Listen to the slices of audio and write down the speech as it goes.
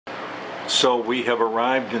So we have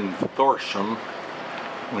arrived in Torshavn,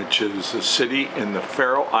 which is a city in the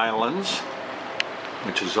Faroe Islands,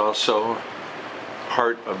 which is also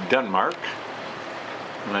part of Denmark.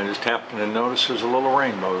 And I just happened to notice there's a little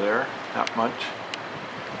rainbow there, not much.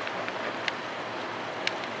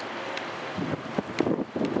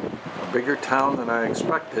 A bigger town than I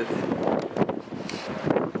expected.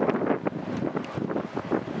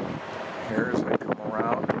 Here as I come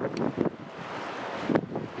around,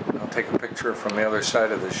 I'll take a picture from the other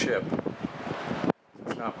side of the ship.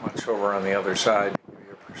 There's not much over on the other side to give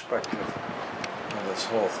you a perspective of this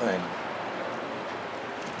whole thing.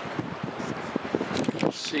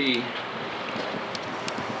 See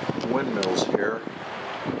windmills here.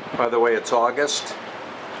 By the way, it's August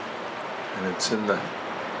and it's in the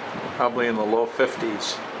probably in the low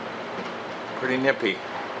 50s. Pretty nippy.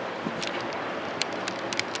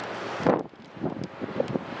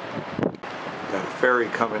 Got a ferry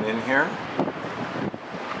coming in here.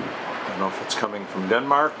 I don't know if it's coming from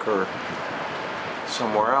Denmark or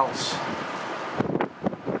somewhere else.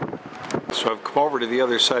 So I've come over to the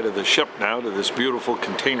other side of the ship now, to this beautiful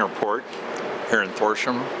container port here in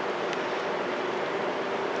Torshavn.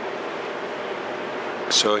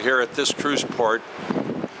 So here at this cruise port,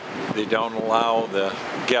 they don't allow the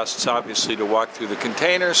guests obviously to walk through the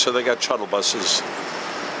containers, so they got shuttle buses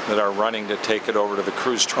that are running to take it over to the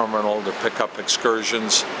cruise terminal to pick up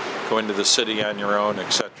excursions, go into the city on your own,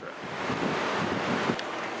 etc.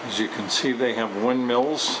 As you can see, they have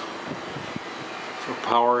windmills for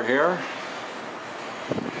power here.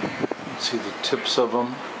 See the tips of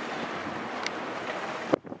them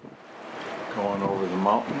going over the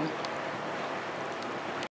mountain.